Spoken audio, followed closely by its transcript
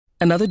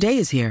Another day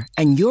is here,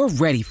 and you're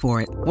ready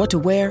for it. What to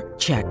wear?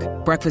 Check.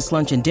 Breakfast,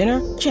 lunch, and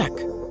dinner? Check.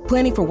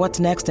 Planning for what's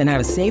next and how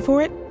to save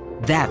for it?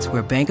 That's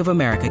where Bank of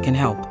America can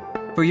help.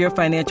 For your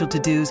financial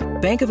to-dos,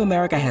 Bank of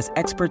America has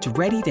experts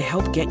ready to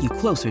help get you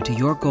closer to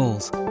your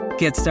goals.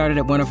 Get started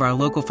at one of our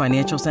local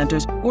financial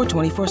centers or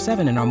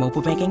 24/7 in our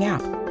mobile banking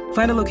app.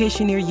 Find a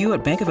location near you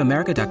at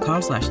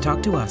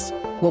bankofamerica.com/talktous.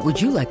 What would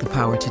you like the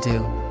power to do?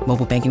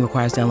 Mobile banking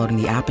requires downloading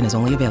the app and is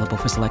only available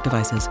for select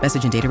devices.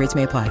 Message and data rates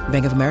may apply.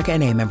 Bank of America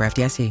N.A., member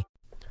FDIC.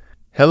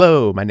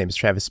 Hello, my name is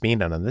Travis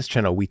Bean, and on this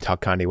channel, we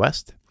talk Kanye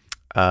West.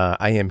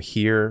 I am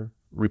here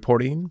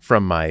reporting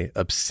from my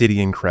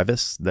obsidian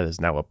crevice that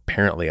is now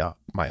apparently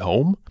my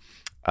home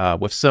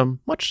with some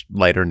much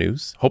lighter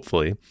news,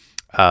 hopefully,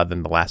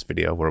 than the last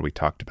video where we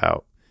talked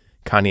about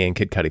Kanye and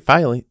Kid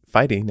Cudi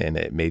fighting, and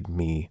it made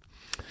me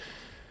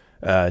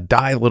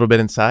die a little bit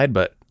inside,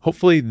 but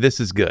hopefully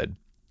this is good.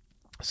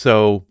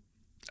 So,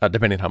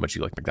 depending on how much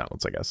you like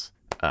McDonald's, I guess.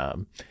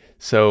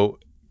 So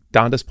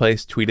Donda's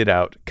Place tweeted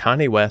out,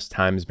 Kanye West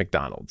times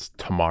McDonald's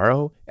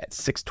tomorrow at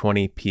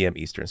 6:20 p.m.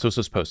 Eastern. So this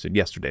was posted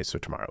yesterday, so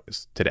tomorrow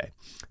is today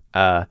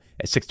at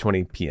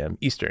 6:20 p.m.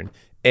 Eastern.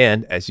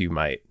 And as you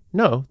might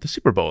know, the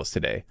Super Bowl is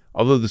today,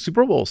 although the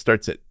Super Bowl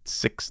starts at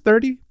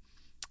 6:30.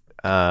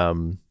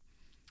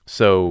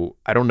 So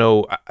I don't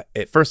know.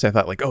 At first I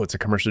thought like, oh, it's a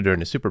commercial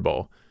during the Super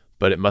Bowl,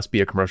 but it must be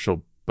a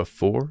commercial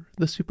before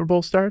the Super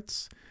Bowl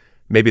starts.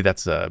 Maybe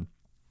that's a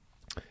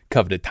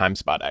coveted time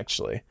spot,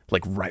 actually,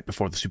 like right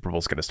before the Super Bowl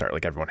is going to start.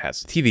 Like everyone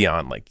has TV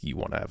on, like you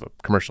want to have a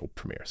commercial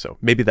premiere. So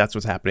maybe that's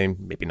what's happening.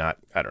 Maybe not.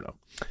 I don't know.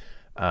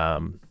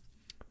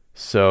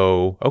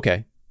 So,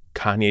 okay.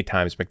 Kanye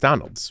times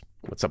McDonald's.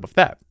 What's up with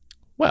that?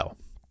 Well,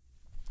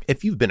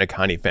 if you've been a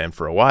Kanye fan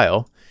for a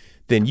while,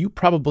 then you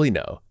probably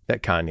know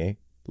that Kanye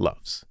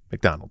loves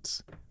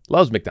McDonald's.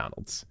 Loves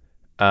McDonald's.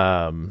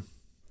 What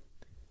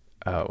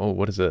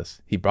is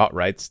this? He bought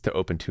rights to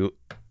open 2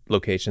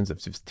 locations of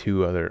just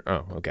 2 other.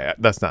 Oh, okay.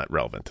 That's not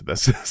relevant to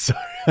this. Sorry.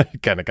 I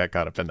kind of got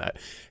caught up in that.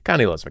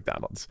 Kanye loves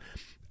McDonald's.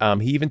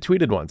 He even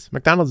tweeted once,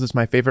 McDonald's is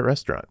my favorite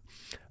restaurant.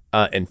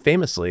 And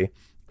famously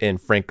in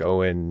Frank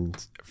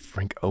Ocean's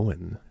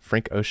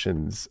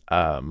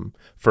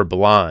For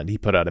Blonde, he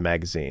put out a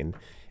magazine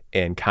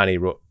and Kanye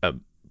wrote a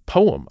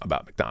poem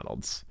about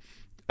McDonald's,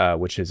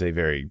 which is a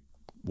very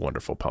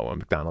wonderful poem.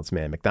 McDonald's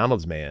man,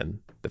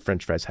 the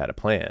French fries had a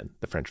plan.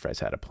 The French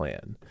fries had a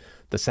plan.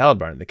 The salad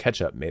bar and the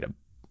ketchup made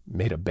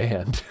a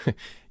band.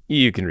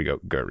 You can go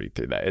read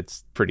through that.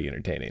 It's pretty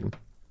entertaining.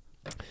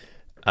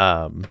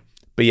 But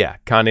yeah,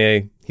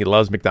 Kanye, he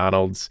loves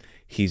McDonald's.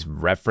 He's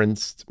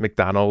referenced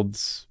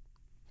McDonald's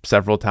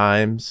several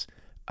times.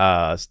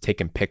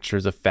 Taken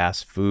pictures of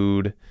fast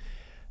food.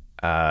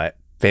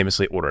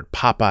 Famously ordered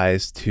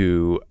Popeyes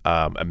to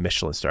a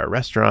Michelin star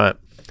restaurant.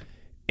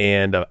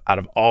 And out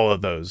of all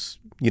of those,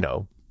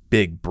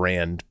 big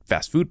brand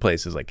fast food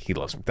places, like he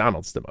loves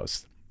McDonald's the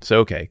most. So,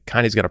 okay,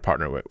 Kanye's got to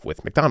partner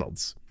with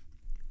McDonald's.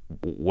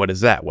 What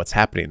is that? What's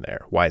happening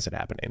there? Why is it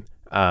happening?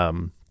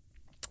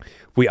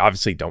 We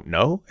obviously don't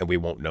know, and we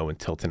won't know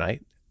until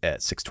tonight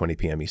at 6:20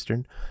 p.m.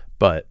 Eastern.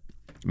 But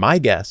my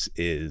guess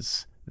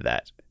is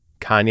that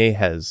Kanye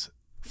has,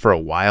 for a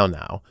while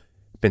now,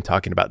 been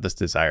talking about this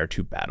desire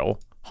to battle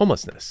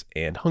homelessness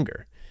and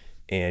hunger.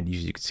 And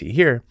as you can see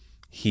here,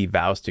 he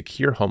vows to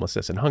cure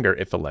homelessness and hunger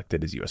if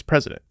elected as U.S.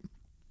 president.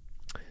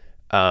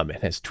 And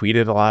has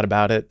tweeted a lot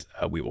about it.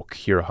 We will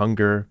cure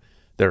hunger.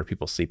 There are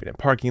people sleeping in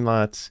parking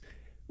lots.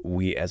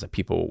 We as a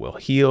people will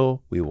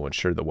heal. We will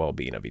ensure the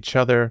well-being of each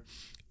other.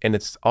 And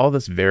it's all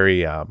this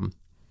very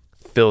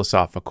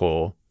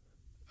philosophical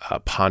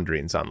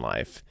ponderings on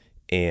life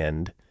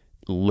and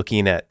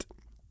looking at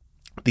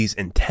these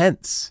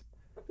intense,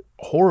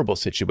 horrible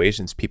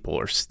situations people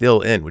are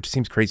still in, which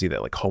seems crazy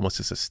that like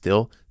homelessness is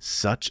still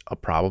such a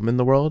problem in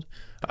the world,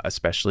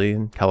 especially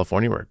in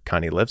California where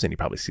Kanye lives and he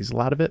probably sees a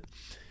lot of it.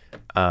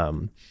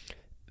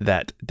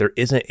 That there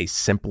isn't a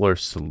simpler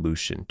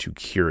solution to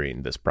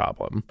curing this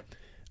problem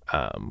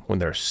when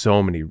there are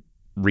so many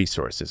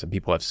resources and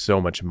people have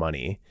so much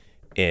money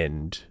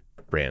and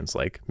brands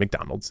like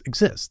McDonald's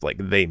exist. Like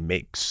they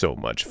make so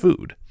much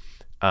food.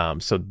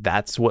 So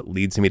that's what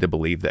leads me to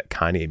believe that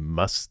Kanye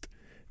must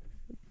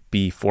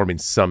be forming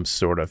some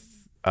sort of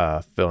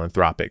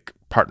philanthropic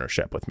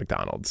partnership with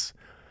McDonald's.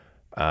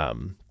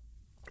 And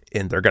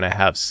they're going to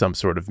have some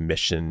sort of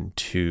mission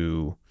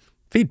to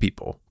feed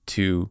people,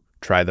 to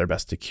try their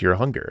best to cure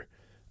hunger.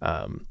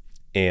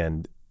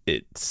 And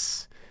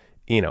it's,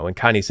 when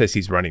Kanye says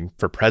he's running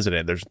for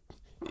president,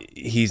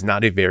 he's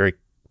not a very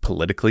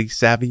politically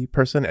savvy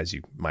person, as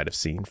you might have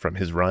seen from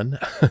his run.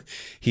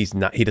 He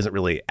doesn't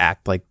really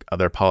act like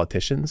other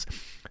politicians.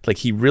 Like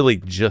he really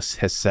just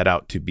has set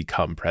out to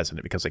become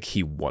president because like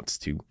he wants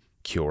to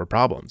cure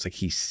problems. Like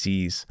he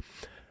sees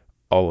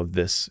all of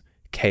this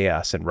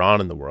chaos and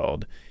wrong in the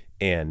world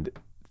and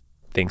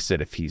thinks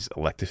that if he's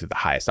elected to the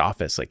highest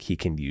office, like he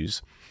can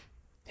use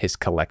his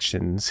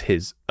collections,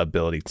 his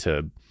ability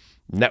to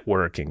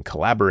network and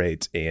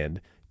collaborate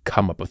and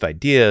come up with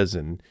ideas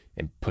and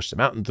push them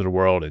out into the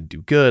world and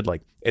do good.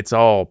 Like it's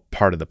all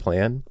part of the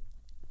plan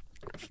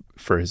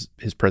for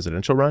his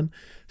presidential run.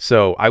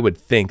 So I would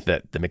think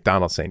that the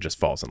McDonald's thing just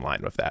falls in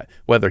line with that.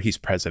 Whether he's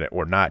president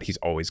or not, he's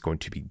always going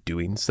to be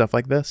doing stuff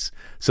like this.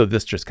 So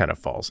this just kind of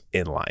falls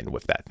in line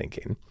with that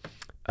thinking.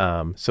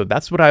 So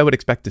that's what I would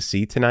expect to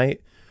see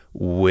tonight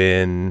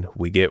when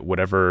we get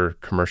whatever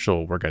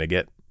commercial we're going to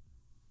get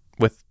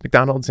with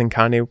McDonald's and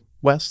Kanye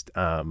West.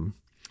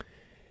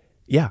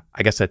 Yeah,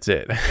 I guess that's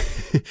it.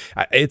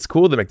 It's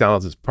cool that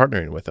McDonald's is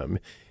partnering with them.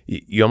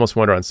 You almost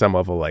wonder on some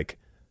level, like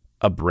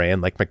a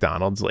brand like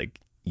McDonald's,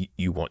 like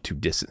you want to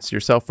distance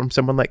yourself from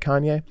someone like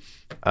Kanye.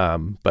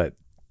 But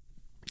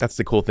that's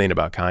the cool thing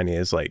about Kanye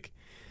is like,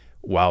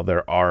 while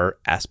there are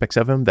aspects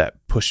of him that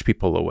push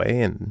people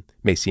away and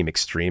may seem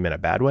extreme in a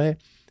bad way,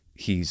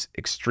 he's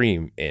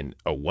extreme in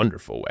a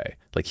wonderful way.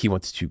 Like he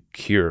wants to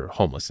cure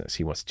homelessness.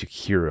 He wants to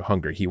cure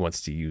hunger. He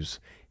wants to use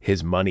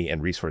his money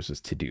and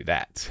resources to do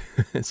that.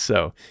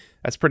 So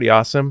that's pretty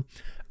awesome.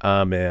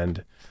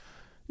 And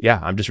yeah,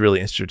 I'm just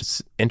really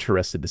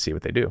interested to see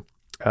what they do.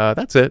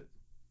 That's it.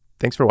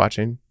 Thanks for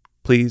watching.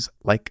 Please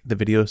like the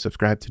video,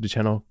 subscribe to the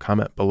channel,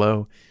 comment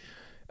below.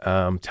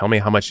 Tell me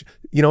how much,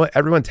 you know what?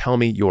 Everyone tell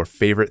me your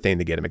favorite thing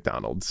to get at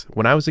McDonald's.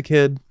 When I was a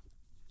kid,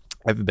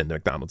 I haven't been to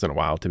McDonald's in a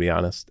while, to be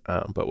honest.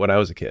 But when I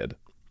was a kid,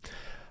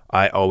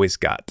 I always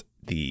got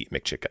the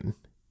McChicken.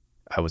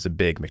 I was a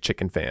big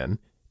McChicken fan.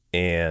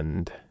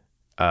 And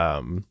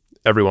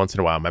every once in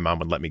a while, my mom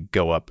would let me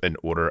go up and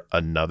order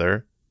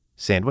another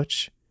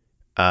sandwich.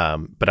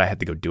 But I had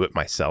to go do it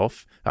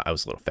myself. I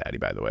was a little fatty,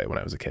 by the way, when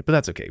I was a kid. But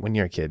that's okay. When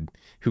you're a kid,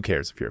 who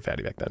cares if you're a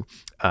fatty back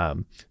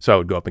then? So I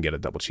would go up and get a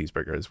double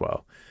cheeseburger as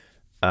well.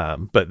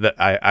 But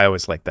I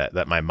always liked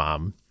that my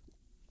mom,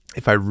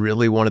 if I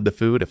really wanted the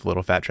food, if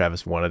little fat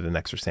Travis wanted an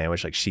extra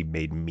sandwich, like she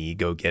made me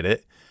go get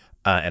it.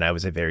 And I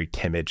was a very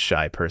timid,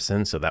 shy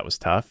person, so that was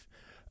tough.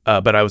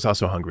 But I was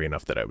also hungry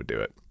enough that I would do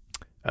it.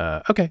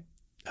 Okay.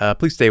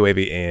 Please stay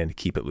wavy and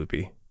keep it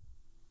loopy.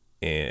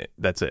 And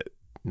that's it.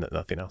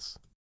 Nothing else.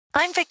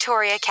 I'm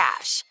Victoria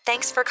Cash.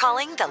 Thanks for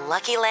calling the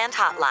Lucky Land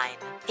Hotline.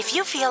 If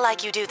you feel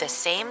like you do the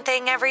same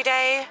thing every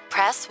day,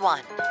 press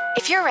 1.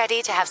 If you're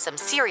ready to have some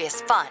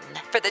serious fun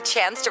for the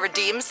chance to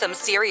redeem some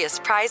serious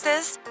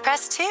prizes,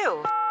 press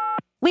 2.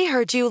 We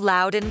heard you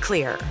loud and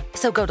clear.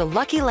 So go to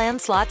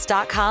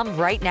LuckyLandSlots.com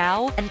right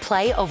now and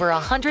play over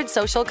 100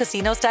 social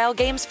casino-style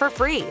games for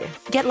free.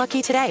 Get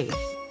lucky today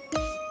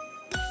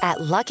at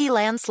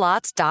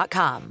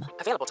LuckyLandSlots.com.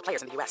 Available to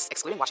players in the U.S.,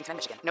 excluding Washington and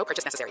Michigan. No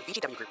purchase necessary.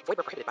 VGW Group. Void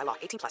where prohibited by law.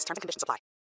 18+. Terms and conditions apply.